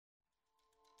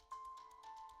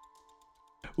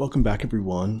Welcome back,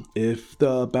 everyone. If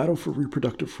the battle for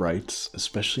reproductive rights,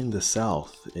 especially in the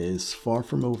South, is far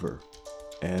from over,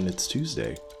 and it's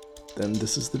Tuesday, then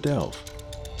this is The Delve.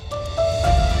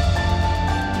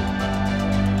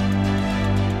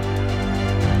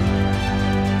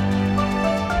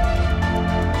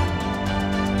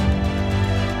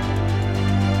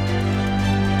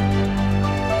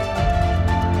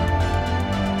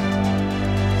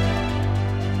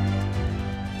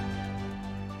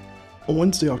 On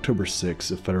Wednesday, October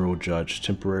 6, a federal judge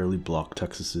temporarily blocked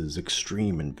Texas's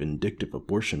extreme and vindictive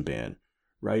abortion ban,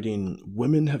 writing,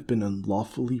 "Women have been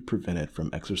unlawfully prevented from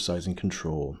exercising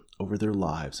control over their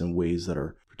lives in ways that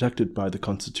are protected by the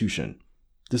Constitution.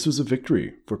 This was a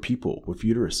victory for people with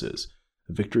uteruses,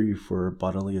 a victory for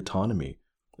bodily autonomy,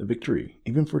 a victory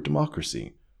even for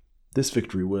democracy. This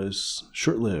victory was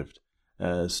short-lived,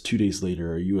 as 2 days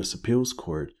later, a U.S. appeals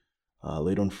court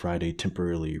late on Friday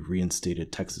temporarily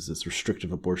reinstated Texas's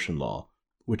restrictive abortion law,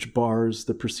 which bars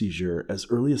the procedure as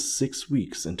early as 6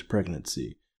 weeks into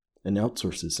pregnancy and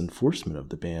outsources enforcement of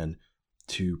the ban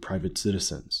to private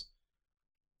citizens.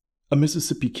 A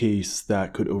Mississippi case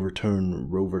that could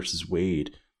overturn Roe v.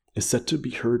 Wade is set to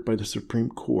be heard by the Supreme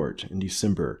Court in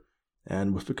December,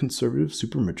 and with a conservative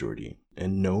supermajority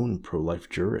and known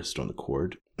pro-life jurist on the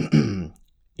court,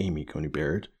 Amy Coney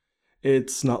Barrett,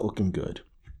 it's not looking good.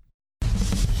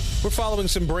 We're following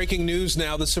some breaking news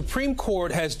now. The Supreme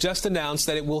Court has just announced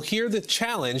that it will hear the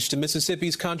challenge to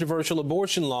Mississippi's controversial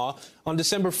abortion law on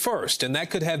December 1st, and that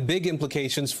could have big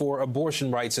implications for abortion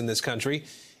rights in this country.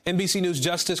 NBC News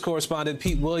Justice correspondent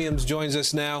Pete Williams joins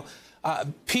us now.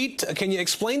 Pete, can you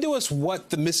explain to us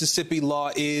what the Mississippi law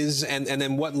is and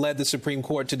then what led the Supreme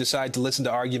Court to decide to listen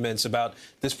to arguments about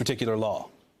this particular law?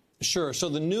 Sure. So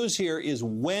the news here is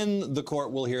when the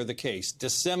court will hear the case,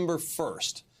 December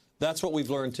 1st. That's what we've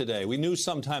learned today. We knew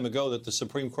some time ago that the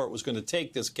Supreme Court was going to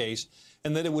take this case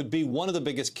and that it would be one of the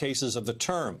biggest cases of the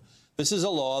term. This is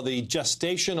a law, the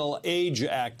Gestational Age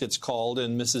Act, it's called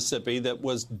in Mississippi, that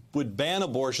would ban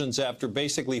abortions after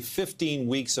basically 15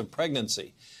 weeks of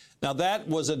pregnancy. Now, that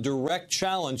was a direct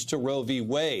challenge to Roe v.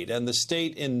 Wade, and the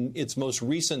state in its most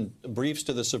recent briefs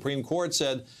to the Supreme Court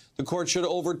said the court should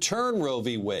overturn Roe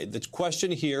v. Wade. The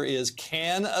question here is,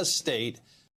 can a state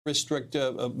restrict,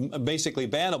 basically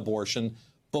ban abortion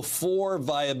before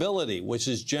viability, which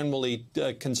is generally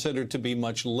considered to be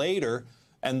much later.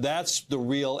 And that's the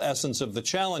real essence of the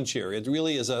challenge here. It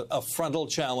really is a frontal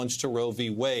challenge to Roe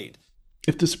v. Wade.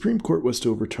 If the Supreme Court was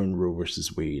to overturn Roe v.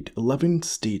 Wade, 11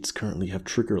 states currently have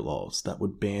trigger laws that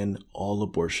would ban all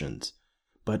abortions.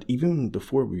 But even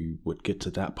before we would get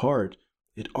to that part,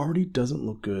 it already doesn't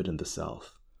look good in the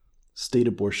South. State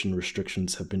abortion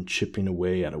restrictions have been chipping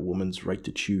away at a woman's right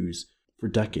to choose for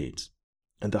decades,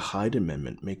 and the Hyde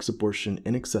Amendment makes abortion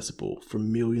inaccessible for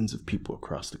millions of people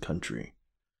across the country.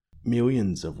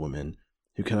 Millions of women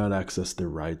who cannot access their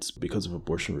rights because of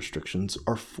abortion restrictions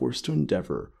are forced to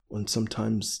endeavor on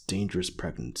sometimes dangerous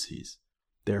pregnancies.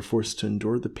 They are forced to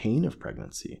endure the pain of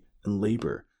pregnancy and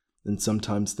labor, and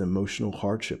sometimes the emotional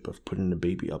hardship of putting a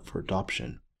baby up for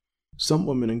adoption. Some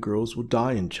women and girls will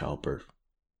die in childbirth.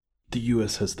 The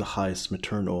U.S. has the highest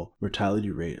maternal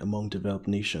mortality rate among developed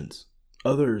nations.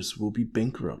 Others will be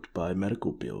bankrupt by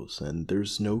medical bills, and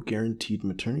there's no guaranteed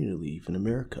maternity leave in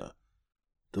America.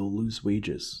 They'll lose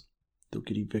wages. They'll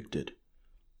get evicted.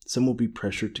 Some will be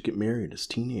pressured to get married as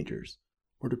teenagers,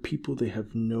 or to people they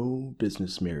have no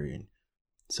business marrying.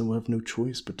 Some will have no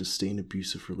choice but to stay in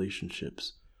abusive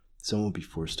relationships. Some will be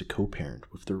forced to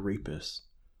co-parent with their rapists.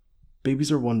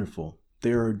 Babies are wonderful.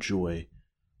 They are a joy.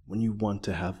 When you want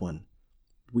to have one.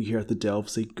 We here at The Delve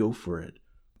say go for it,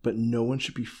 but no one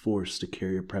should be forced to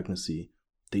carry a pregnancy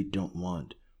they don't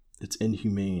want. It's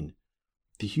inhumane.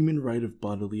 The human right of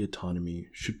bodily autonomy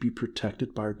should be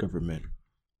protected by our government,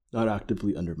 not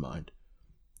actively undermined.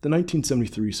 The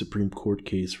 1973 Supreme Court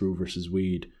case Roe v.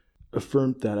 Wade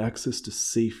affirmed that access to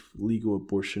safe, legal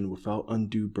abortion without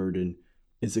undue burden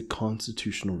is a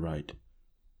constitutional right.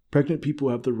 Pregnant people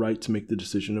have the right to make the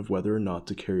decision of whether or not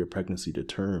to carry a pregnancy to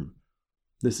term.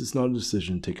 This is not a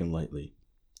decision taken lightly.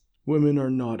 Women are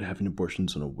not having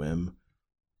abortions on a whim.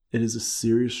 It is a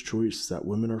serious choice that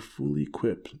women are fully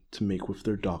equipped to make with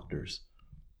their doctors.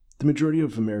 The majority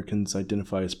of Americans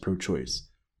identify as pro-choice,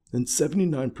 and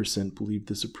 79% believe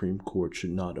the Supreme Court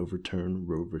should not overturn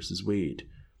Roe v. Wade.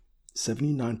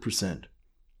 79%.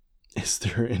 Is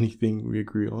there anything we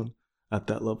agree on at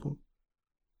that level?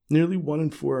 Nearly 1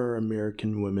 in 4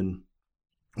 American women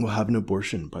will have an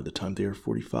abortion by the time they are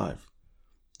 45.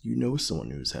 You know someone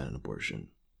who has had an abortion.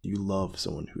 You love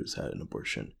someone who has had an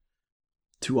abortion.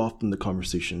 Too often the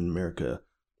conversation in America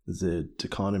the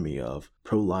dichotomy of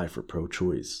pro-life or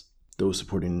pro-choice, those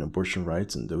supporting abortion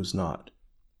rights and those not.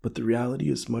 But the reality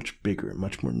is much bigger,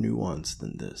 much more nuanced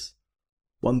than this.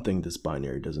 One thing this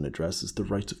binary doesn't address is the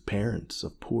rights of parents,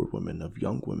 of poor women, of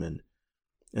young women.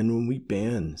 And when we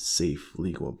ban safe,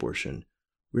 legal abortion,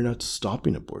 we're not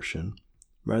stopping abortion.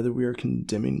 Rather, we are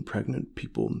condemning pregnant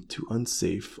people to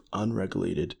unsafe,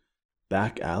 unregulated,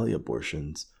 back alley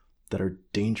abortions that are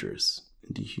dangerous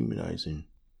and dehumanizing.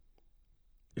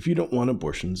 If you don't want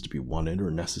abortions to be wanted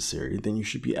or necessary, then you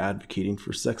should be advocating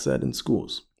for sex ed in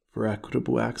schools, for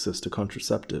equitable access to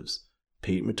contraceptives,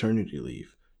 paid maternity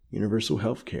leave, universal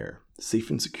health care, safe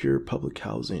and secure public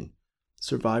housing,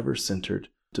 survivor-centered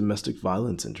domestic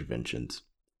violence interventions,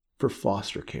 for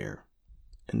foster care,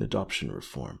 and adoption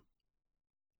reform.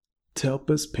 To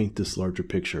help us paint this larger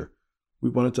picture, we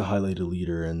wanted to highlight a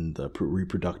leader in the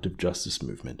reproductive justice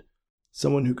movement,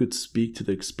 someone who could speak to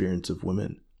the experience of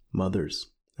women,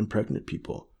 mothers, and pregnant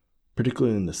people,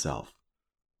 particularly in the South.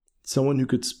 Someone who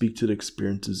could speak to the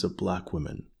experiences of Black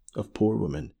women, of poor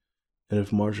women, and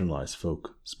of marginalized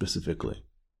folk specifically.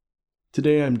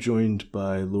 Today I'm joined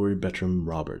by Laurie Betram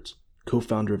Roberts,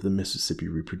 co-founder of the Mississippi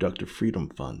Reproductive Freedom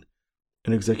Fund,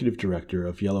 and executive director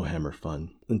of Yellowhammer Fund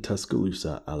in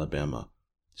Tuscaloosa, Alabama.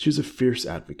 She's a fierce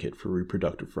advocate for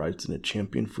reproductive rights and a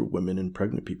champion for women and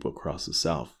pregnant people across the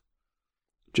South.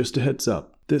 Just a heads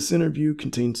up, this interview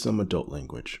contains some adult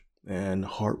language and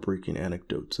heartbreaking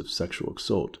anecdotes of sexual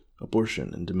assault,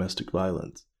 abortion, and domestic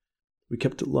violence. We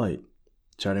kept it light.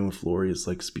 Chatting with Laurie is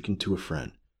like speaking to a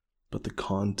friend, but the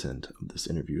content of this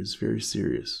interview is very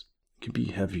serious. It can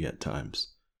be heavy at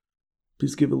times.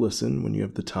 Please give a listen when you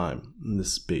have the time and the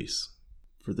space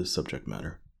for this subject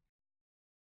matter.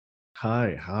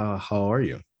 Hi, how are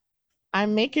you?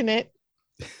 I'm making it.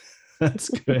 That's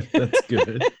good. That's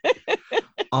good.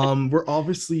 We're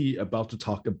obviously about to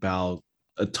talk about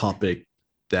a topic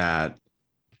that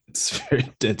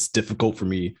it's difficult for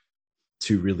me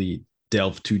to really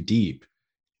delve too deep,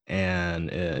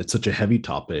 and it's such a heavy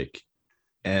topic.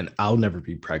 And I'll never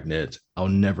be pregnant. I'll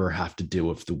never have to deal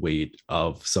with the weight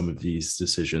of some of these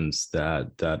decisions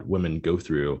that women go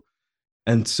through.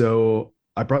 And so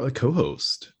I brought a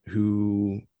co-host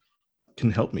who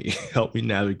can help me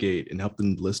navigate and help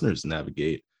the listeners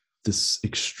navigate this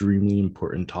extremely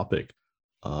important topic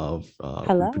of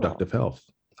reproductive health.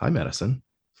 Hi, Madison.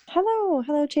 Hello,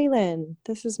 Jalen.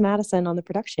 This is Madison on the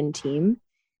production team.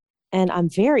 And I'm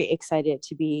very excited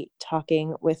to be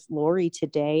talking with Laurie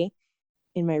today.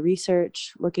 In my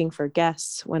research, looking for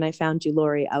guests, when I found you,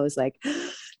 Laurie, I was like,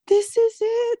 this is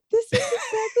it. This is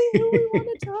exactly who we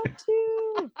want to talk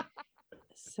to.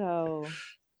 So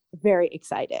very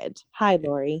excited. Hi,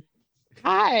 Laurie.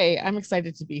 Hi, I'm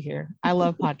excited to be here. I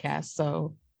love podcasts.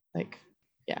 So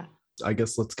yeah. I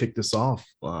guess let's kick this off.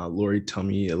 Laurie, tell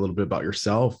me a little bit about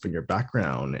yourself and your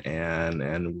background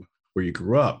and where you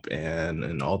grew up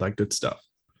and all that good stuff.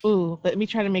 Ooh, let me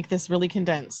try to make this really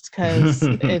condensed because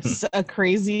it's a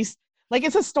crazy,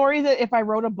 it's a story that if I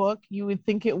wrote a book, you would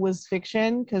think it was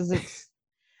fiction because it's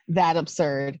that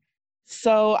absurd.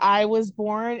 So I was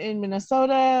born in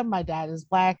Minnesota. My dad is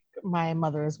Black. My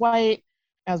mother is white.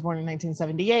 I was born in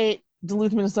 1978.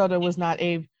 Duluth, Minnesota was not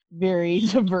a very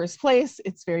diverse place.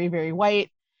 It's very, very white.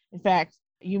 In fact,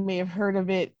 you may have heard of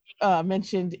it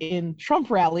mentioned in Trump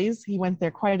rallies. He went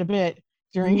there quite a bit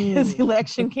during his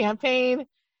election campaign.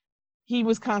 He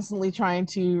was constantly trying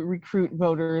to recruit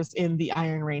voters in the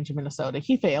Iron Range of Minnesota.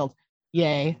 He failed.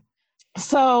 Yay.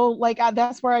 So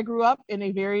that's where I grew up, in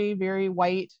a very, very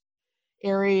white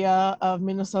area of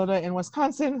Minnesota and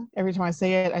Wisconsin. Every time I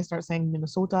say it, I start saying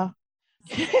Minnesota.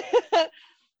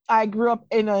 I grew up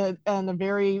in a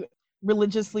very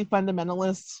religiously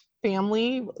fundamentalist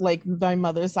family. Like my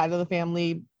mother's side of the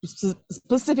family,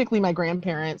 specifically my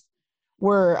grandparents,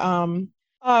 were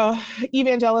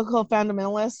evangelical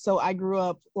fundamentalists. So I grew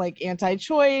up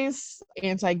anti-choice,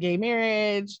 anti-gay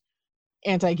marriage,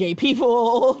 anti-gay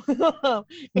people,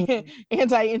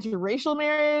 anti-interracial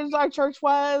marriage. Our church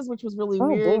was, which was really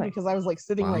weird because I was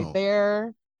sitting right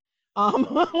there.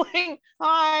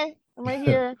 Hi, I'm right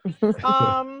here.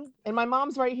 And my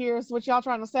mom's right here. So what y'all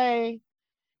trying to say?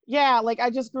 Yeah, I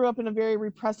just grew up in a very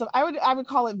repressive. I would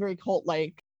call it very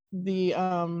cult-like. The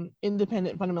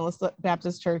independent fundamentalist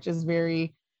Baptist church is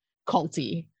very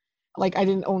culty. I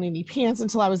didn't own any pants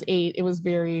until I was 8. It was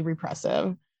very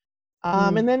repressive.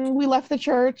 And then we left the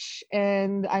church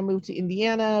and I moved to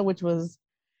Indiana, which was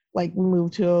we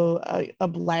moved to a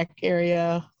Black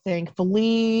area,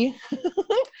 thankfully.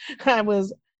 I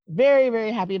was very,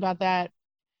 very happy about that.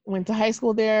 Went to high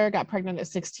school there, got pregnant at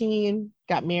 16,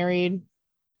 got married.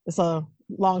 It's a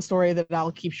long story that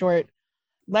I'll keep short.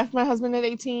 left my husband at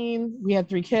 18. We had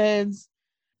 3 kids.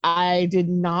 I did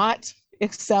not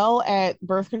excel at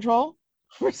birth control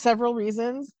for several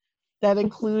reasons that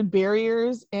include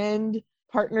barriers and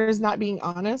partners not being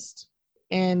honest.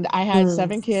 And I had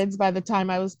 7 kids by the time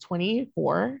I was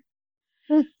 24.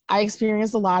 I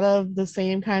experienced a lot of the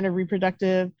same kind of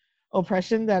reproductive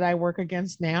oppression that I work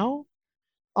against now.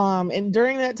 And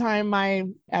during that time, my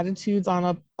attitudes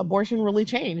on abortion really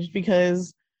changed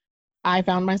because I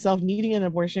found myself needing an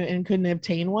abortion and couldn't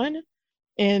obtain one.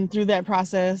 And through that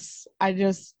process, I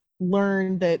just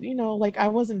learned that, like I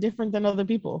wasn't different than other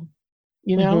people,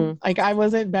 like I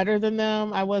wasn't better than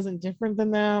them. I wasn't different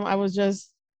than them. I was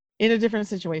just in a different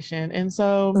situation. And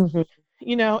so,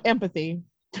 empathy.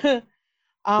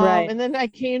 Right. And then I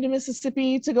came to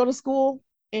Mississippi to go to school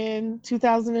in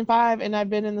 2005, and I've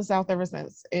been in the South ever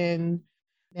since. And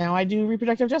now I do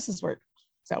reproductive justice work.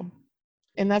 So,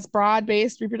 and that's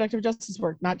broad-based reproductive justice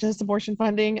work, not just abortion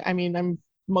funding. I mean, I'm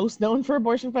most known for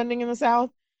abortion funding in the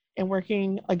South and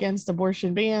working against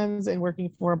abortion bans and working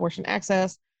for abortion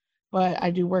access. But I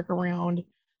do work around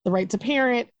the right to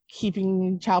parent,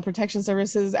 keeping child protection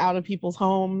services out of people's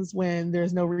homes when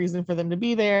there's no reason for them to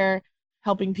be there,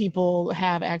 helping people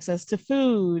have access to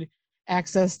food,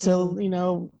 access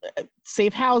to,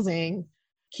 safe housing,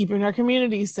 keeping our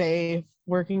communities safe,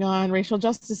 working on racial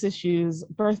justice issues,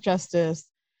 birth justice,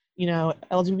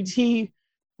 LGBT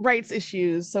rights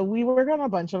issues. So we work on a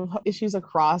bunch of issues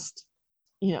across,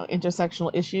 intersectional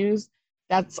issues.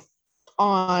 That's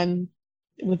on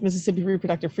with Mississippi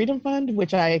Reproductive Freedom Fund,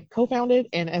 which I co-founded,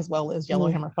 and as well as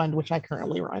Yellowhammer Fund, which I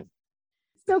currently run.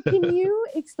 So can you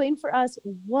explain for us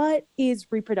what is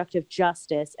reproductive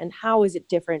justice and how is it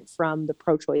different from the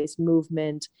pro-choice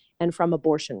movement and from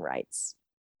abortion rights?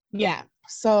 Yeah,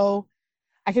 so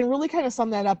I can really kind of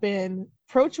sum that up in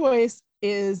pro-choice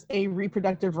is a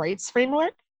reproductive rights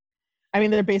framework. I mean,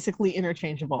 they're basically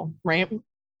interchangeable, right?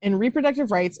 And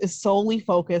reproductive rights is solely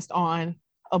focused on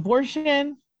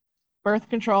abortion, birth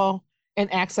control,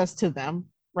 and access to them,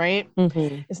 right?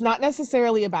 It's not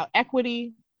necessarily about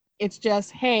equity. It's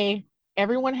just, hey,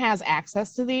 everyone has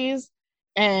access to these,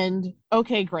 and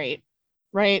okay, great,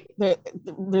 right?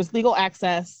 There's legal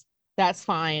access, that's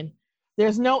fine.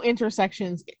 There's no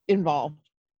intersections involved.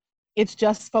 It's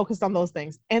just focused on those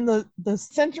things. And the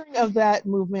centering of that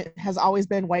movement has always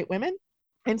been white women,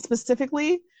 and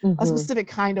specifically a specific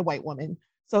kind of white woman.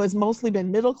 So it's mostly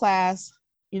been middle class,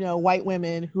 white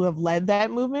women who have led that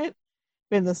movement,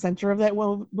 been the center of that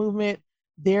movement,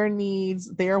 their needs,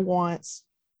 their wants,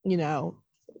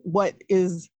 what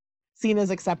is seen as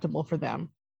acceptable for them.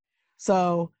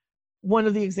 So one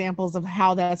of the examples of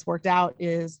how that's worked out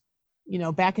is,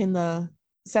 back in the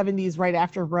 70s, right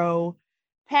after Roe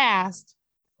passed,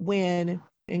 when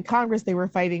in Congress they were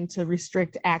fighting to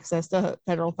restrict access to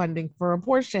federal funding for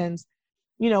abortions,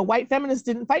 white feminists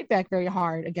didn't fight back very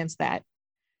hard against that.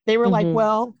 They were like,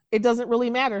 well, it doesn't really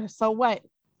matter. So what?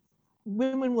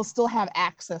 Women will still have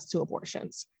access to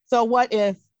abortions. So what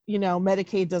if,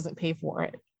 Medicaid doesn't pay for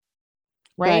it?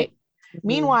 Right?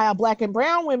 Meanwhile, Black and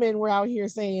brown women were out here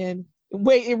saying,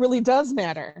 wait, it really does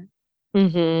matter.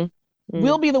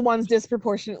 We'll be the ones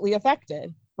disproportionately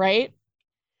affected, right?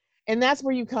 And that's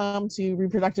where you come to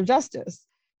reproductive justice.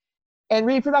 And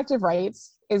reproductive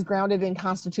rights is grounded in a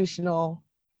constitutional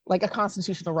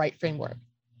right framework,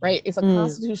 right? It's a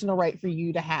constitutional right for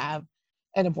you to have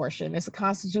an abortion. It's a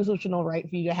constitutional right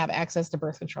for you to have access to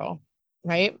birth control,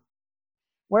 right?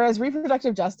 Whereas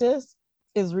reproductive justice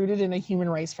is rooted in a human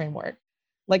rights framework,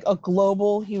 like a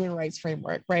global human rights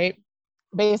framework, right?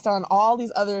 Based on all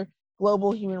these other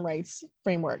global human rights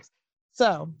frameworks.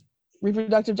 So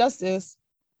reproductive justice,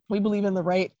 we believe in the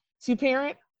right to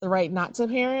parent, the right not to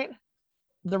parent,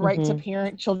 the right to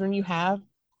parent children you have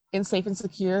in safe and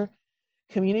secure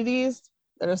communities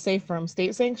that are safe from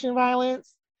state-sanctioned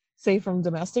violence, safe from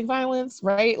domestic violence,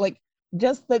 right? Like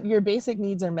just that your basic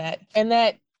needs are met and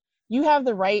that you have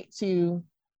the right to,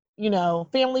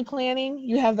 family planning,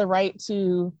 you have the right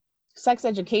to sex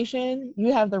education,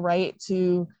 you have the right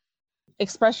to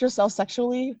express yourself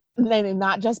sexually and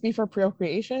not just be for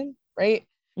procreation, right?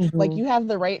 Like you have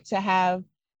the right to have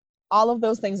all of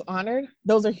those things honored.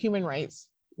 Those are human rights,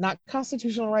 not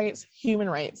constitutional rights, human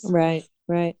rights. Right.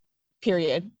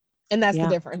 Period. And that's the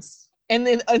difference. And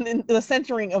then the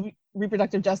centering of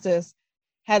reproductive justice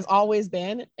has always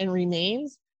been and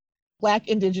remains Black,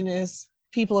 Indigenous,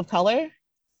 people of color,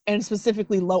 and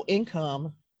specifically low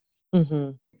income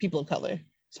people of color,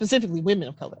 specifically women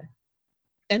of color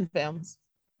and femmes.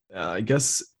 I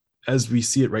guess as we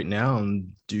see it right now,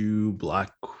 do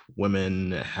Black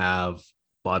women have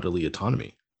bodily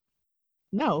autonomy?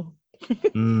 No.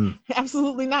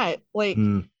 Absolutely not. Like,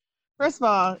 first of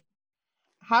all,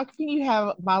 how can you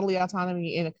have bodily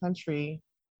autonomy in a country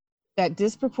that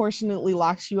disproportionately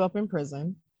locks you up in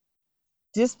prison,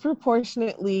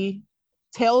 disproportionately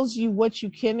tells you what you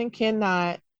can and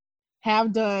cannot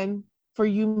have done for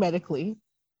you medically,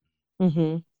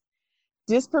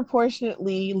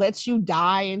 disproportionately lets you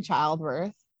die in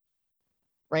childbirth,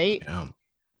 right? Yeah.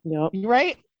 Yep.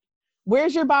 Right?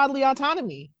 Where's your bodily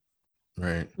autonomy?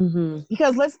 Right.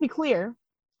 Because let's be clear,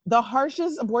 the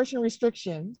harshest abortion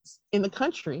restrictions in the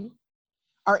country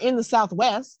are in the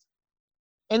Southwest,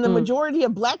 and the majority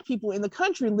of Black people in the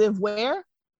country live where?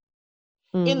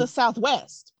 In the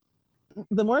Southwest.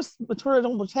 The most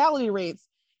maternal mortality rates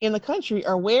in the country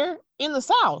are where? In the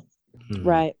South.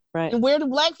 Right. And where do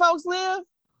Black folks live?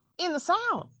 In the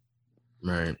South.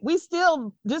 Right. We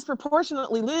still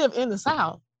disproportionately live in the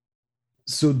South.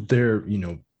 So they're,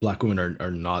 Black women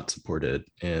are not supported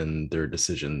in their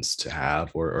decisions to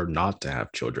have or not to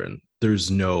have children. There's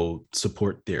no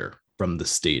support there from the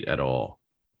state at all.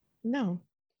 No.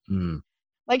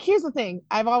 Like, here's the thing.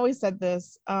 I've always said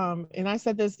this, and I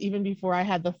said this even before I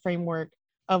had the framework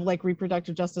of like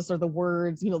reproductive justice, or the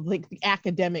words, like the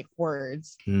academic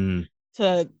words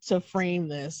to frame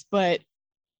this. But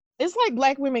it's like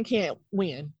Black women can't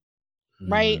win,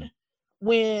 right?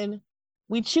 When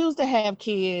we choose to have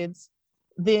kids,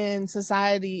 then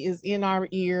society is in our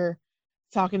ear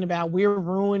talking about we're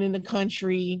ruining the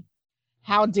country.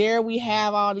 How dare we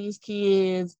have all these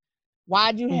kids?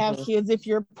 Why do you have kids if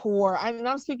you're poor?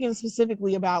 I'm speaking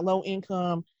specifically about low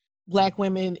income Black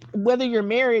women, whether you're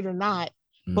married or not,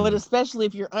 but especially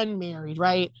if you're unmarried,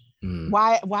 right?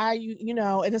 Why are you,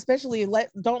 and especially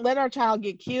don't let our child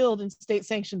get killed in state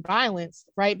sanctioned violence,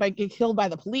 right? Get killed by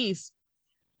the police,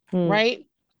 right?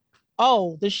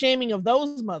 Oh, the shaming of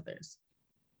those mothers,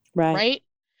 right?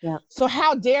 Yeah. So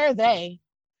how dare they?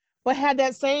 But had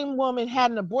that same woman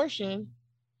had an abortion,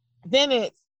 then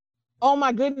it's, oh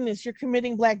my goodness, you're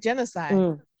committing Black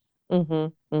genocide.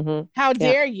 How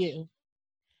dare you?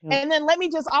 And then let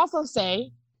me just also say,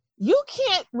 you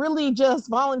can't really just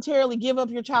voluntarily give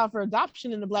up your child for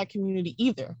adoption in the Black community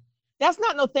either. That's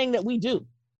not no thing that we do,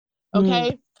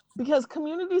 okay? Because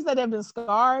communities that have been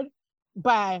scarred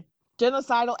by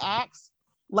genocidal acts,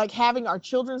 like having our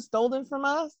children stolen from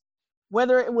us,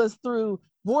 whether it was through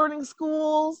boarding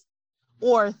schools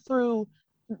or through,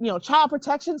 child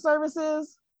protection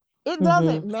services, it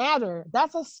doesn't matter.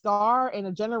 That's a scar and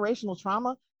a generational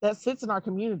trauma that sits in our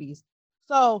communities.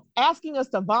 So asking us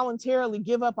to voluntarily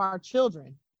give up our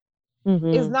children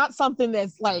is not something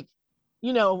that's like,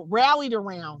 rallied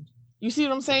around. You see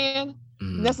what I'm saying?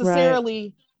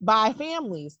 Necessarily by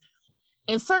families,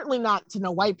 and certainly not to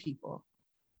no white people.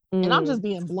 And I'm just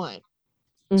being blunt.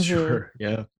 Sure.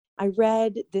 Yeah. I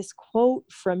read this quote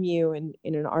from you in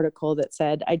an article that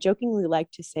said, I jokingly like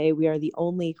to say we are the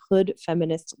only hood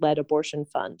feminist-led abortion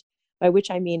fund, by which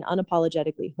I mean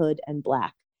unapologetically hood and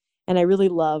Black. And I really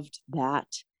loved that.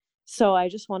 So I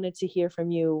just wanted to hear from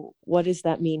you. What does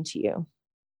that mean to you?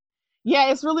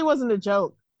 Yeah, it really wasn't a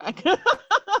joke. I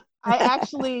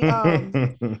actually,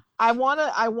 I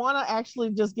wanna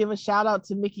actually just give a shout out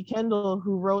to Mickey Kendall,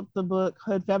 who wrote the book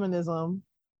Hood Feminism.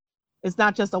 It's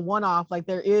not just a one-off. Like,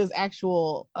 there is an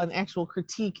actual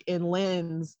critique and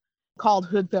lens called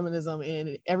Hood Feminism,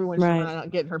 and everyone should run out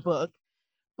and get her book.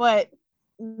 But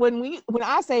when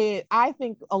I say it, I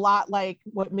think a lot like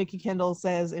what Mickey Kendall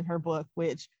says in her book,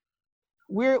 which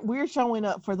we're showing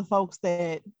up for the folks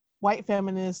that white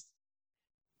feminists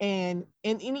and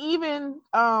even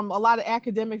a lot of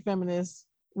academic feminists,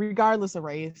 regardless of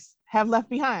race, have left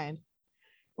behind,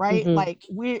 right? Like,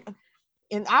 we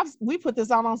put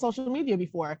this out on social media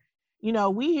before.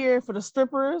 We here for the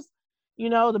strippers,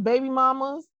 the baby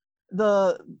mamas,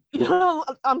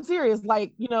 I'm serious,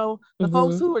 like, the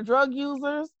folks who are drug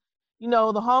users,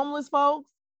 the homeless folks,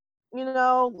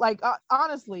 like,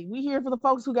 honestly, we here for the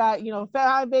folks who got,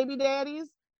 fat baby daddies,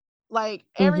 like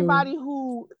everybody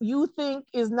who you think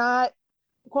is not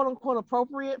quote unquote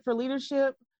appropriate for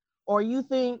leadership, or you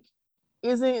think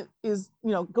is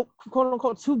quote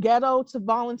unquote too ghetto to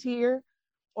volunteer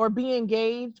or be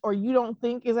engaged, or you don't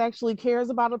think is actually cares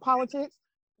about the politics.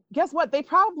 Guess what? They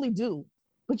probably do,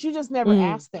 but you just never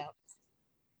ask them.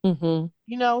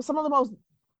 Some of the most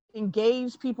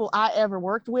engaged people I ever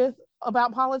worked with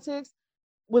about politics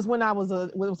was when I was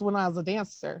a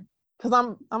dancer, because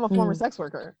I'm a former sex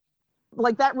worker.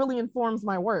 Like, that really informs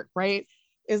my work, right?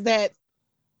 Is that,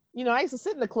 I used to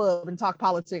sit in the club and talk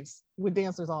politics with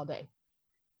dancers all day.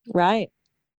 Right.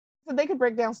 So they could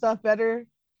break down stuff better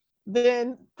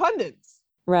than pundits.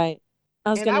 Right. I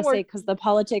was going to say, because the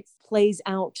politics plays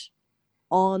out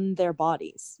on their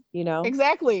bodies, you know?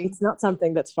 Exactly. It's not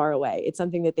something that's far away. It's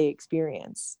something that they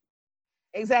experience.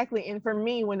 Exactly. And for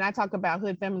me, when I talk about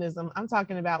hood feminism, I'm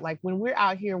talking about like when we're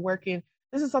out here working,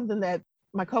 this is something that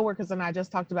my coworkers and I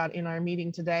just talked about in our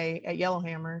meeting today at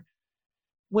Yellowhammer.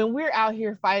 When we're out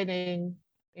here fighting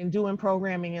and doing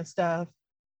programming and stuff,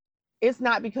 it's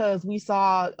not because we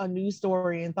saw a news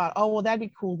story and thought, oh, well, that'd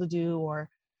be cool to do. Or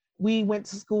we went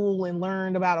to school and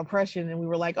learned about oppression and we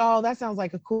were like, oh, that sounds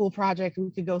like a cool project. We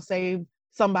could go save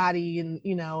somebody in,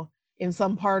 you know, in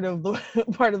some part of the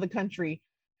part of the country.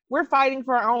 We're fighting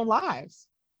for our own lives.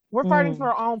 We're fighting for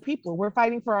our own people. We're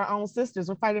fighting for our own sisters.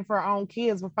 We're fighting for our own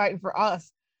kids. We're fighting for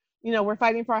us. You know, we're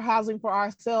fighting for our housing for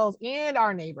ourselves and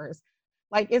our neighbors.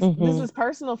 Like this is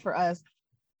personal for us.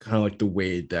 Kind of like the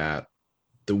way that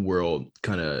the world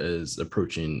kind of is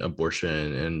approaching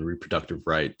abortion and reproductive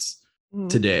rights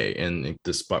today, and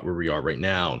the spot where we are right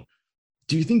now.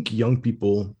 Do you think young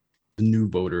people, the new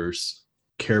voters,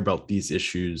 care about these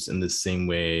issues in the same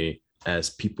way as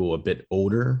people a bit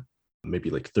older, maybe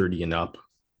like 30 and up?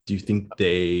 Do you think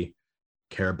they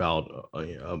care about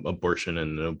abortion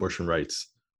and abortion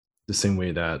rights the same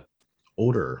way that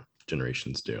older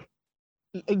generations do?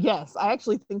 Yes, I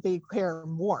actually think they care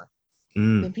more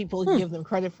than people give them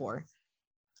credit for.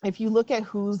 If you look at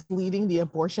who's leading the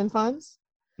abortion funds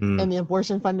and the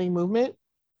abortion funding movement,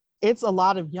 it's a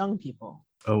lot of young people.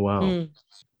 Oh, wow.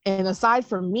 And aside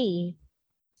from me,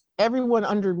 everyone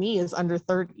under me is under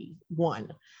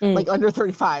 31, like under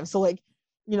 35. So like,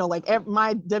 you know, like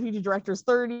my deputy director is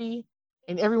 30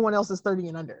 and everyone else is 30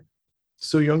 and under.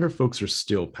 So younger folks are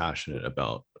still passionate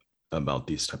about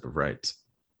these type of rights.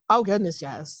 Oh goodness,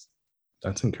 yes.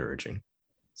 That's encouraging.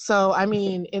 So, I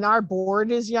mean, and our board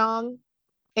is young,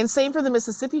 and same for the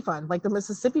Mississippi Fund. Like the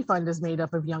Mississippi Fund is made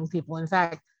up of young people. In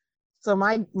fact, so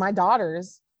my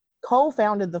daughters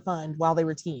co-founded the fund while they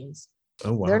were teens.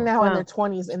 Oh, wow. They're now in their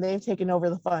 20s and they've taken over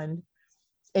the fund.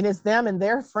 And it's them and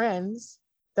their friends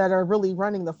that are really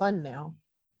running the fund now.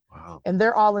 Wow. And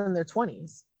they're all in their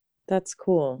 20s. That's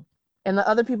cool. And the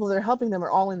other people that are helping them are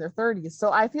all in their 30s.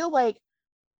 So I feel like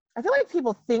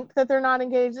people think that they're not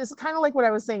engaged. It's kind of like what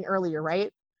I was saying earlier,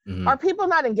 right? Are people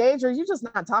not engaged, or are you just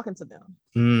not talking to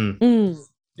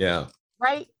them? Yeah.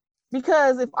 Right?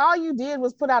 Because if all you did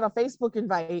was put out a Facebook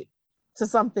invite to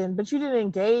something, but you didn't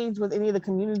engage with any of the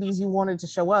communities you wanted to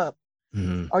show up,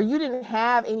 or you didn't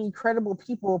have any credible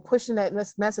people pushing that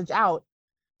message out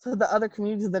to the other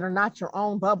communities that are not your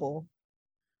own bubble,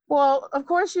 well, of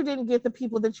course you didn't get the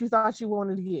people that you thought you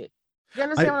wanted to get. You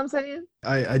understand what I'm saying?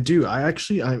 I do. I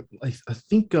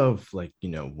think of, like, you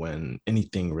know, when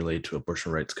anything related to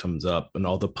abortion rights comes up and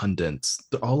all the pundits,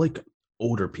 they're all like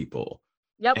older people.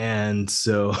 Yep. And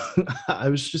so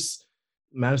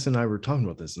Madison and I were talking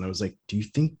about this, and I was like, do you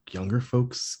think younger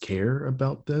folks care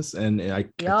about this? And I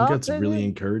think that's really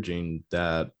encouraging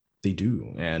that they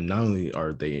do. And not only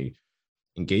are they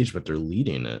engaged, but they're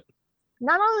leading it.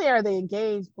 Not only are they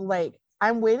engaged, but like,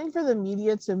 I'm waiting for the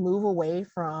media to move away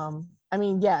from, I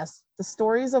mean, yes, the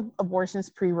stories of abortions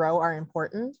pre-Roe are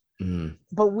important,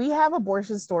 but we have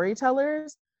abortion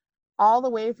storytellers all the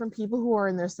way from people who are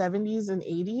in their 70s and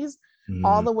 80s,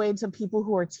 all the way to people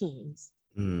who are teens.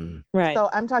 Right. So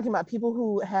I'm talking about people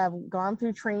who have gone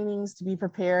through trainings to be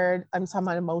prepared. I'm talking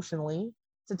about emotionally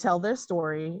to tell their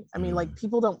story. I mean, like,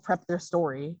 people don't prep their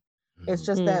story. It's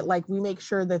just that, like, we make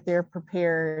sure that they're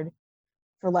prepared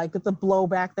for like the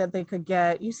blowback that they could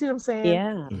get. You see what I'm saying?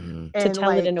 Yeah. And to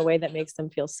tell it in a way that makes them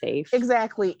feel safe.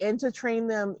 Exactly. And to train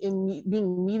them in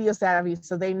being media savvy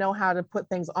so they know how to put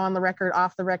things on the record,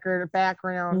 off the record,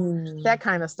 background, that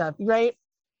kind of stuff. Right.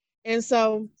 And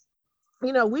so,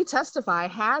 you know, We Testify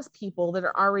has people that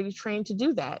are already trained to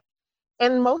do that.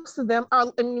 And most of them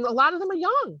are, I mean, a lot of them are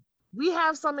young. We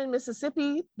have some in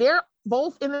Mississippi. They're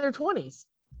both in their 20s.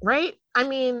 Right. I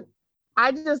mean,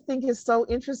 I just think it's so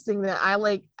interesting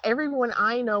that everyone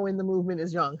I know in the movement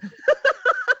is young.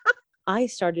 I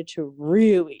started to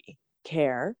really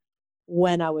care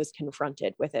when I was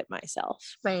confronted with it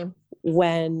myself. Same.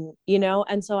 When, you know,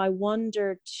 and so I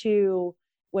wonder too,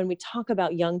 when we talk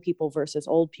about young people versus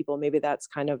old people, maybe that's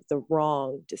kind of the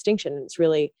wrong distinction. It's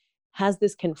really, has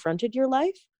this confronted your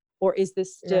life, or is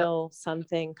this still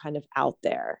something kind of out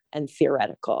there and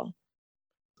theoretical?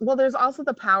 Well, there's also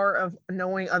the power of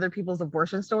knowing other people's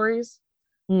abortion stories,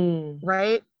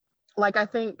 right? Like, I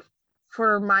think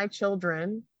for my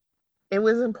children, it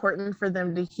was important for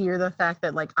them to hear the fact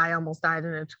that, like, I almost died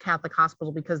in a Catholic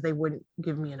hospital because they wouldn't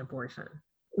give me an abortion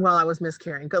while I was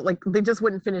miscarrying. Like, they just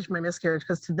wouldn't finish my miscarriage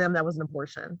because to them that was an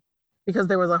abortion, because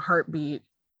there was a heartbeat,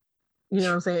 you know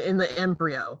what I'm saying, in the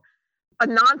embryo. A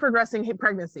non-progressing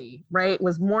pregnancy, right,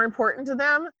 was more important to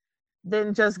them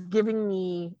than just giving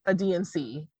me a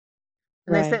DNC.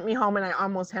 And they sent me home and I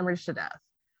almost hemorrhaged to death.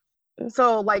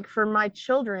 So like for my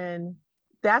children,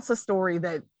 that's a story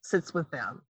that sits with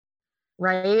them,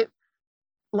 right?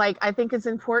 Like I think it's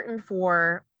important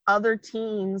for other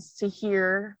teens to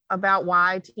hear about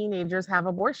why teenagers have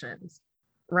abortions,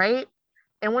 right?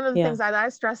 And one of the things that I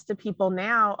stress to people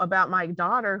now about my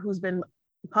daughter, who's been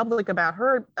public about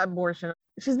her abortion,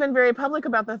 she's been very public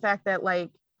about the fact that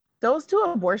like those 2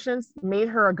 abortions made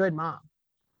her a good mom.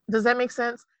 Does that make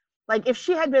sense? Like if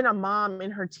she had been a mom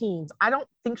in her teens, I don't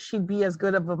think she'd be as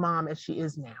good of a mom as she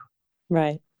is now.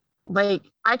 Right. Like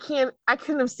I couldn't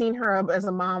have seen her as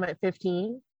a mom at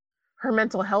 15. Her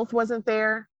mental health wasn't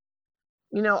there.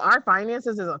 You know, our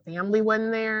finances as a family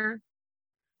wasn't there.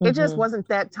 It just wasn't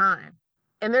that time.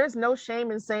 And there's no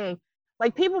shame in saying,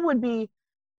 like people would be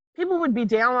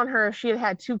down on her if she had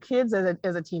had 2 kids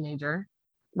as a teenager,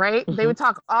 right? They would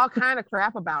talk all kind of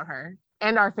crap about her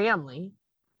and our family.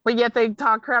 But yet they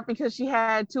talk crap because she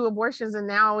had 2 abortions and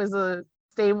now is a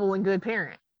stable and good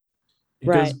parent. It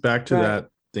goes back to that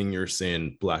thing you're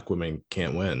saying, Black women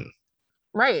can't win.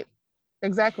 Right.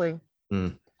 Exactly.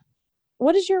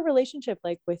 What is your relationship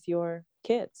like with your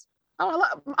kids? Oh,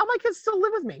 all my kids still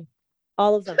live with me.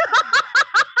 All of them.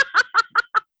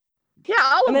 Yeah,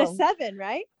 all of them. There's 7,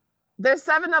 right? There's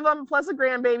 7 of them plus a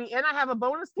grandbaby, and I have a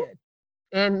bonus kid.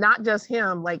 And not just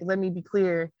him. Like, let me be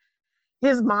clear.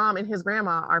 His mom and his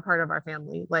grandma are part of our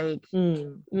family. Like,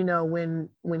 you know, when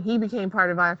he became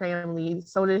part of our family,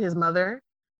 so did his mother,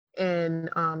 and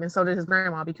so did his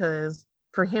grandma. Because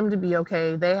for him to be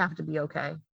okay, they have to be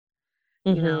okay.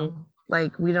 You know,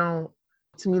 like we don't.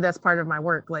 To me, that's part of my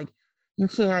work. Like, you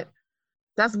can't.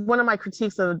 That's one of my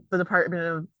critiques of the Department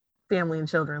of Family and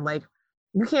Children. Like,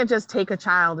 you can't just take a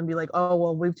child and be like, oh,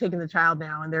 well, we've taken the child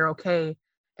now and they're okay,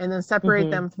 and then separate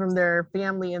them from their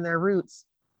family and their roots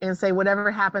and say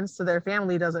whatever happens to their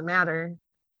family doesn't matter.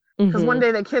 Because one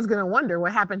day that kid's gonna wonder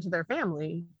what happened to their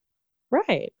family.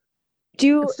 Right.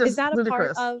 Is that a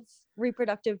part of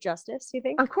reproductive justice, you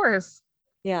think? Of course.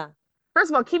 Yeah.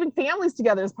 First of all, keeping families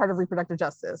together is part of reproductive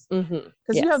justice. Because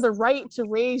you have the right to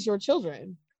raise your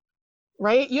children,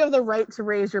 right? You have the right to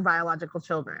raise your biological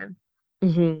children.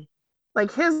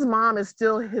 Like his mom is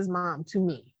still his mom to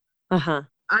me. I'm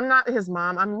not his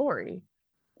mom, I'm Laurie,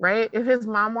 right? If his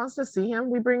mom wants to see him,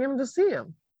 we bring him to see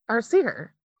him or see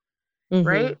her,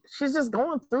 right? She's just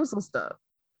going through some stuff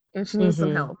and she needs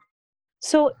some help.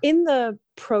 So in the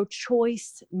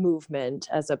pro-choice movement,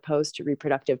 as opposed to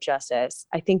reproductive justice,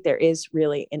 I think there is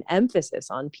really an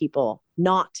emphasis on people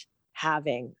not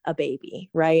having a baby,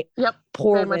 right? Yep.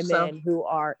 Poor women who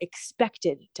are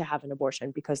expected to have an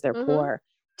abortion because they're poor.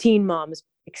 Teen moms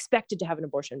expected to have an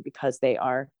abortion because they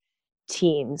are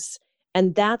teens.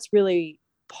 And that's really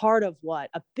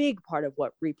a big part of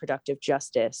what reproductive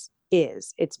justice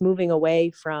is. It's moving away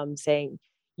from saying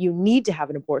you need to have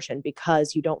an abortion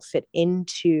because you don't fit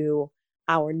into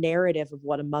our narrative of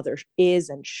what a mother is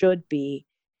and should be,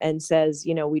 and says,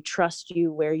 you know, we trust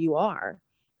you where you are,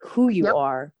 who you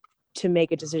are, to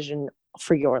make a decision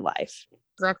for your life.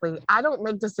 Exactly. I don't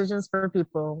make decisions for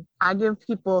people. I give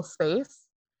people space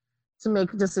to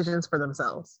make decisions for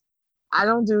themselves. I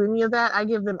don't do any of that. I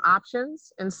give them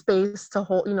options and space to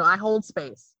hold, you know, I hold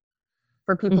space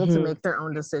for people to make their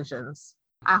own decisions.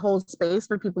 I hold space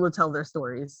for people to tell their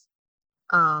stories.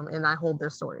 And I hold their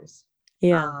stories.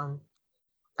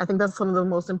 I think that's some of the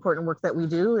most important work that we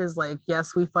do is like,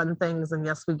 yes, we fund things and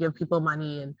yes, we give people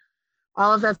money and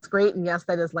all of that's great. And yes,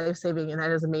 that is life-saving and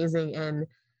that is amazing. And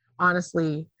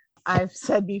honestly, I've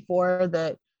said before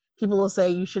that people will say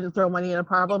you shouldn't throw money at a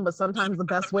problem, but sometimes the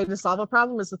best way to solve a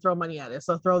problem is to throw money at it.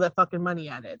 So throw that fucking money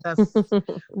at it. That's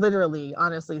literally,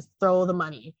 honestly, throw the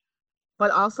money.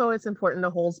 But also it's important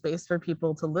to hold space for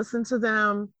people to listen to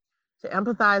them, to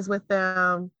empathize with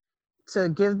them, to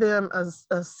give them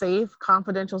a safe,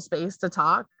 confidential space to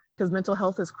talk, because mental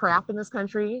health is crap in this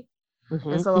country.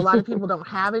 And so a lot of people don't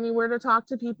have anywhere to talk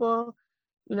to people.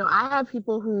 You know, I have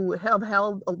people who have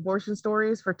held abortion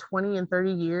stories for 20 and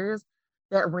 30 years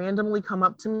that randomly come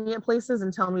up to me at places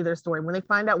and tell me their story. When they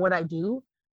find out what I do,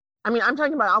 I mean, I'm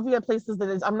talking about, I'll be at places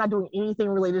I'm not doing anything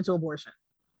related to abortion.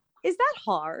 Is that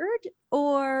hard?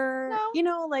 Or, no. You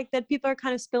know, like that people are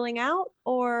kind of spilling out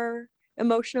or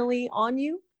emotionally on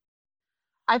you?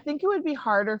 I think it would be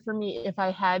harder for me if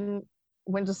I hadn't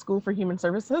went to school for human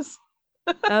services.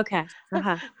 Okay.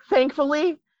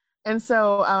 Thankfully. And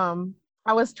so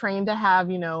I was trained to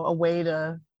have, you know, a way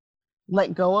to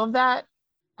let go of that,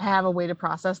 have a way to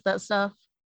process that stuff.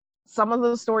 Some of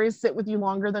those stories sit with you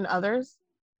longer than others.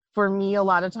 For me, a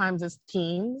lot of times it's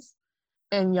teens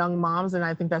and young moms. And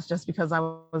I think that's just because I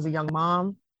was a young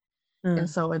mom. And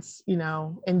so it's, in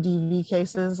DV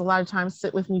cases, a lot of times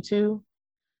sit with me too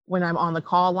when I'm on the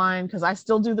call line, because I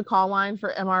still do the call line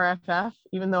for MRFF,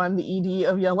 even though I'm the ED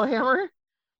of Yellowhammer.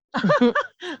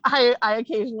 I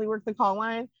occasionally work the call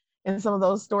line, and some of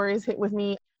those stories hit with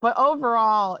me. But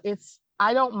overall,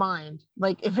 I don't mind.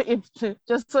 Like if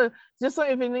just so if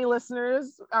any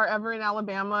listeners are ever in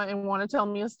Alabama and want to tell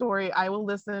me a story, I will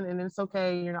listen, and it's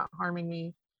okay. You're not harming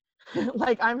me.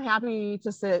 Like, I'm happy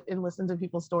to sit and listen to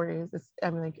people's stories.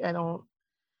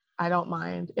 I don't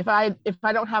mind. If I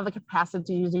don't have the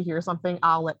capacity to hear something,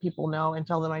 I'll let people know and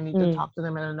tell them I need to talk to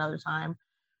them at another time.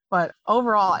 But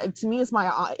overall, to me, it's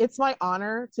my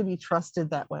honor to be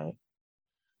trusted that way.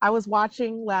 I was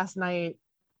watching last night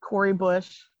Cori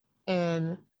Bush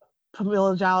and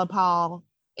Pamela Jalapal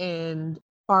and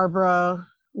Barbara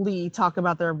Lee talk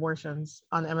about their abortions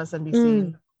on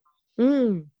MSNBC.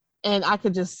 And I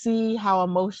could just see how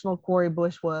emotional Cori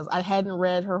Bush was. I hadn't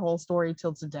read her whole story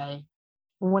till today.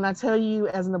 When I tell you,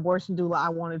 as an abortion doula, I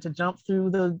wanted to jump through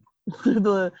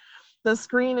the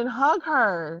screen and hug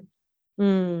her.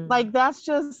 Like, that's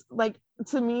just, like,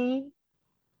 to me,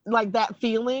 like, that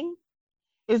feeling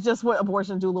is just what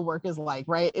abortion doula work is like,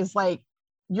 right? It's like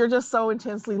you're just so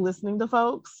intensely listening to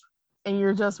folks, and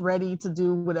you're just ready to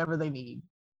do whatever they need.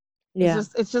 Yeah,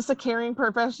 it's just a caring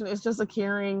profession. It's just a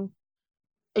caring.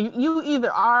 You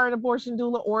either are an abortion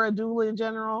doula or a doula in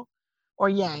general, or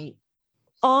you ain't.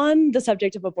 On the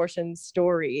subject of abortion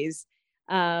stories,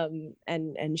 and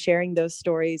sharing those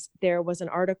stories, there was an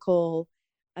article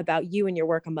about you and your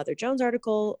work, a Mother Jones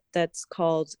article that's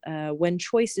called When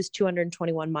Choice is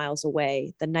 221 Miles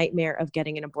Away, The Nightmare of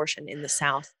Getting an Abortion in the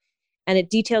South. And it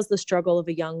details the struggle of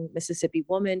a young Mississippi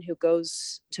woman who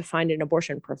goes to find an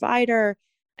abortion provider,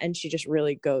 and she just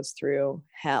really goes through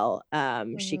hell.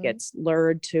 She gets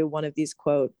lured to one of these,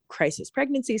 quote, crisis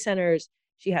pregnancy centers.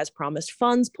 She has promised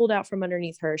funds pulled out from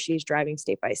underneath her. She's driving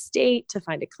state by state to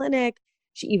find a clinic.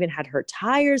 She even had her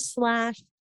tires slashed.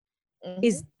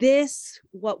 Is this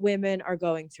what women are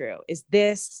going through? Is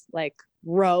this like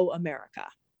Roe America?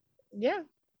 Yeah.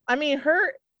 I mean,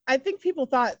 I think people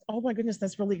thought, oh my goodness,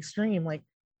 that's really extreme. Like,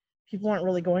 people aren't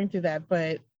really going through that.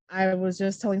 But I was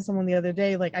just telling someone the other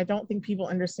day, like, I don't think people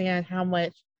understand how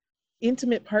much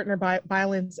intimate partner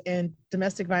violence and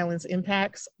domestic violence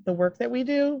impacts the work that we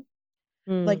do.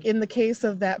 Like, in the case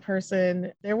of that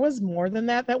person, there was more than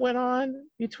that went on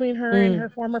between her and her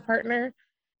former partner,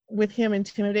 with him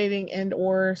intimidating and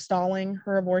or stalling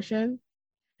her abortion,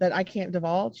 that I can't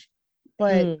divulge.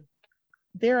 But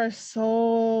there are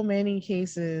so many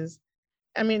cases.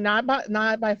 I mean, not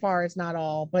by far, it's not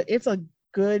all, but it's a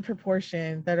good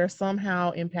proportion that are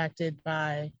somehow impacted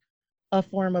by a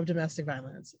form of domestic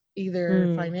violence,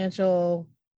 either financial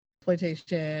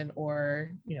exploitation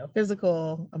or,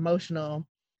 physical, emotional.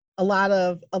 A lot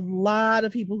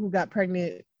of people who got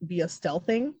pregnant via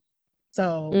stealthing.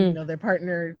 So, their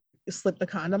partner slipped the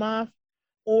condom off,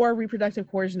 or reproductive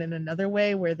coercion in another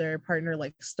way, where their partner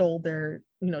like stole their,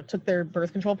 took their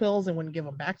birth control pills and wouldn't give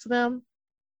them back to them.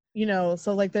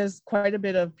 So like there's quite a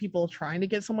bit of people trying to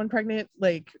get someone pregnant,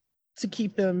 like, to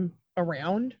keep them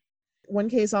around. One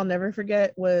case I'll never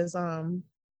forget was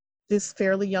this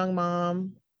fairly young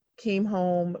mom came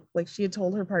home, like, she had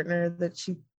told her partner that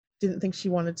she didn't think she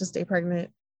wanted to stay pregnant,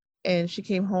 and she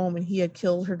came home and he had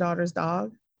killed her daughter's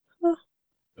dog.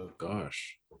 Oh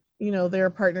gosh. There are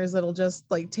partners that'll just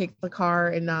like take the car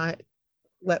and not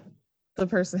let the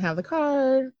person have the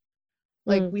car.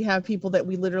 Like, we have people that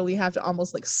we literally have to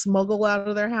almost like smuggle out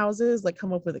of their houses, like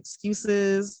come up with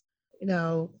excuses,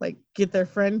 like get their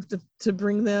friend to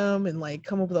bring them, and like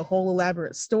come up with a whole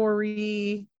elaborate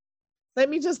story. Let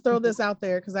me just throw this out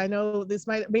there, because I know this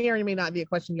may or may not be a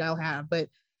question y'all have, but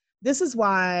this is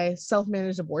why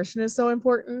self-managed abortion is so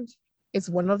important. It's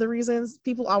one of the reasons.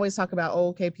 People always talk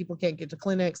about, people can't get to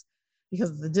clinics because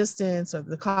of the distance or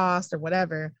the cost or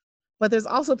whatever. But there's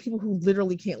also people who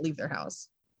literally can't leave their house.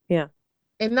 Yeah.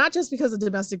 And not just because of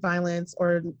domestic violence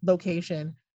or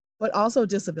location, but also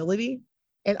disability.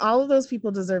 And all of those people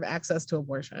deserve access to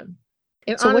abortion.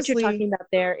 And so honestly, what you're talking about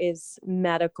there is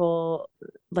medical,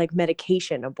 like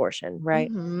medication abortion,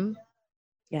 right?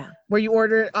 Yeah. Where you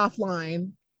order it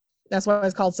offline. That's why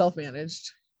it's called self-managed.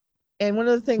 And one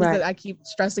of the things that I keep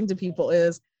stressing to people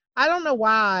is, I don't know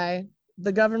why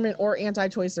the government or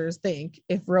anti-choicers think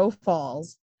if Roe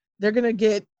falls, they're going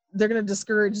to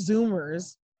discourage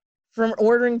Zoomers from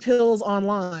ordering pills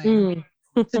online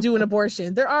to do an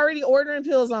abortion. They're already ordering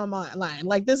pills online.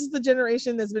 Like, this is the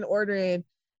generation that's been ordering.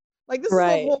 Like, this is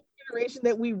the whole generation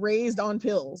that we raised on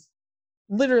pills.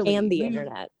 Literally. And the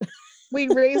internet. We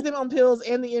raised them on pills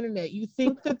and the internet. You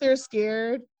think that they're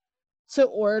scared to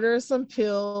order some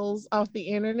pills off the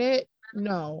internet,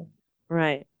 no.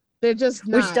 Right. They're just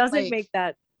not. Which doesn't like, make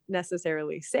that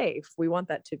necessarily safe. We want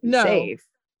that to be no. safe.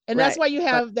 And right. that's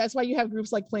why you have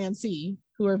groups like Plan C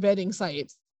who are vetting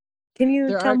sites. Can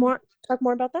you talk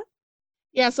more about that?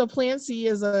 Yeah, so Plan C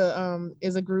is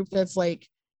a group that's like,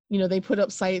 they put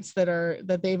up sites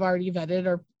that they've already vetted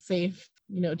are safe,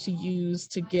 to use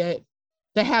that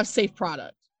have safe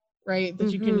product, right?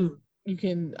 That you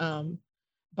can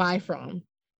buy from.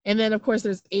 And then of course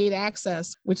there's Aid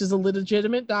Access, which is a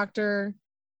legitimate doctor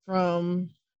from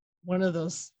one of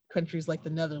those countries like the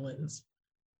Netherlands.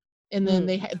 And then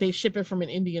they ship it from an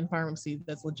Indian pharmacy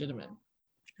that's legitimate.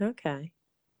 Okay.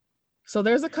 So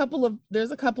there's a couple of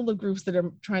groups that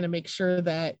are trying to make sure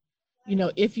that,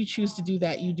 if you choose to do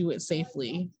that, you do it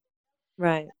safely.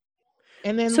 Right.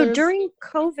 And then so during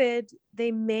COVID,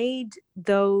 they made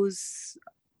those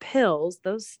pills,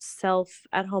 those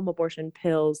at-home abortion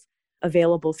pills,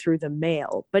 available through the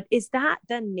mail. But is that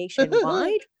then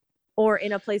nationwide or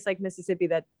in a place like Mississippi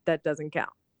that doesn't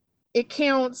count? It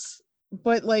counts,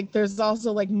 but like there's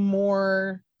also like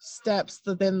more steps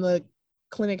that then the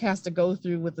clinic has to go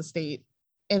through with the state.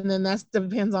 And then that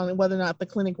depends on whether or not the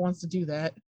clinic wants to do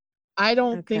that. I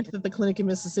don't think that the clinic in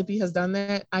Mississippi has done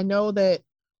that. I know that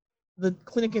the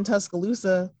clinic in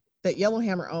Tuscaloosa that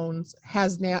Yellowhammer owns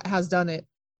has done it.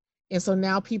 And so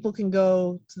now people can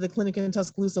go to the clinic in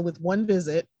Tuscaloosa with one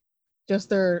visit, just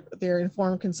their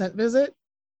informed consent visit,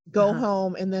 go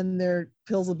home, and then their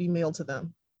pills will be mailed to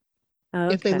them.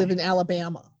 If they live in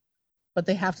Alabama, but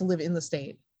they have to live in the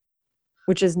state.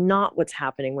 Which is not what's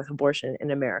happening with abortion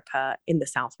in America in the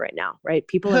South right now, right?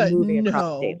 People are moving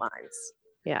across state lines.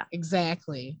 Yeah,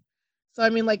 exactly. So, I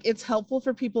mean, like, it's helpful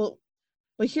for people,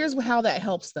 but here's how that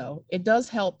helps, though. It does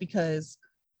help because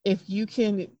if you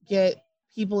can get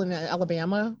people in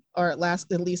Alabama, or at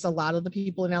least a lot of the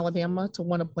people in Alabama, to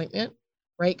one appointment,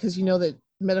 right? Because you know that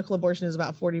medical abortion is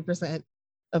about 40%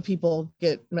 of people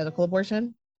get medical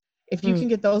abortion. If you can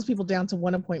get those people down to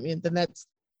one appointment, then that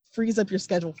frees up your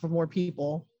schedule for more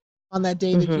people on that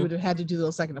day that you would have had to do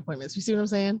those second appointments. You see what I'm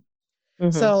saying?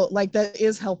 So like that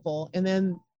is helpful. And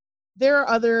then there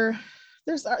are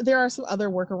some other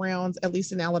workarounds, at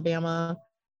least in Alabama.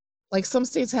 Like some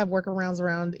states have workarounds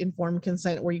around informed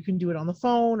consent where you can do it on the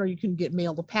phone or you can get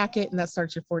mailed a packet and that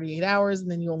starts your 48 hours and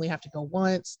then you only have to go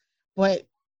once. But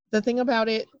the thing about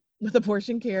it with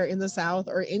abortion care in the South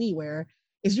or anywhere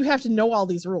is you have to know all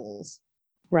these rules.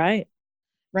 Right.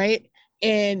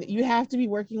 And you have to be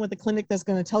working with a clinic that's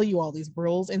going to tell you all these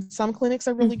rules. And some clinics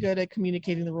are really good at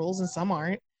communicating the rules and some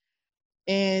aren't.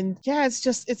 And yeah,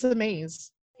 it's a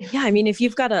maze. Yeah. I mean, if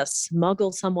you've got to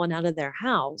smuggle someone out of their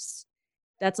house,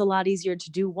 that's a lot easier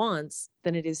to do once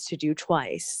than it is to do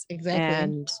twice. Exactly.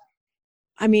 And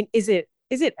I mean, is it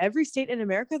every state in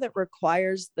America that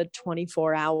requires the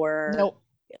 24-hour? Nope.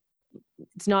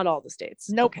 It's not all the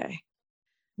states. Nope. Okay.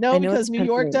 No, because New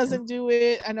York doesn't do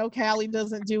it. I know Cali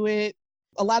doesn't do it.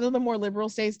 A lot of the more liberal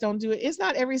states don't do it. It's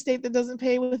not every state that doesn't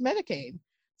pay with Medicaid.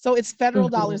 So it's federal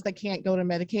dollars that can't go to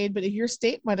Medicaid. But if your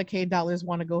state Medicaid dollars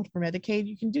want to go for Medicaid,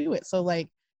 you can do it. So like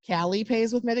Cali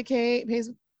pays with Medicaid,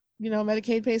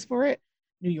 Medicaid pays for it.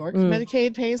 New York's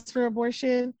Medicaid pays for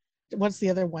abortion. What's the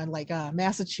other one? Like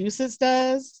Massachusetts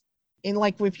does. And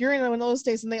like if you're in one of those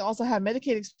states and they also have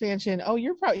Medicaid expansion,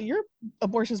 your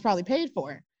abortion is probably paid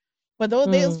for. But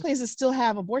those places still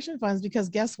have abortion funds because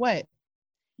guess what?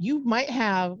 You might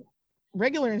have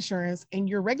regular insurance and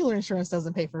your regular insurance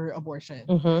doesn't pay for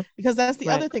abortion. Because that's the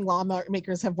other thing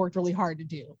lawmakers have worked really hard to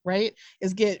do, right?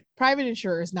 Is get private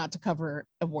insurers not to cover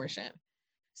abortion.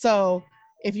 So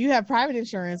if you have private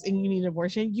insurance and you need an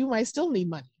abortion, you might still need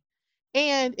money.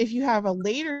 And if you have a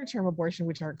later term abortion,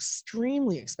 which are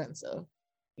extremely expensive,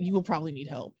 you will probably need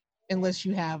help unless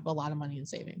you have a lot of money in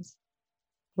savings.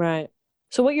 Right.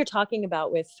 So what you're talking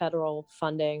about with federal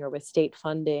funding or with state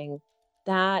funding,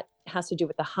 that has to do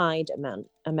with the Hyde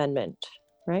Amendment,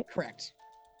 right? Correct.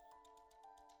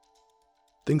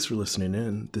 Thanks for listening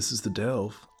in. This is The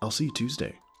Delve. I'll see you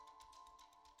Tuesday.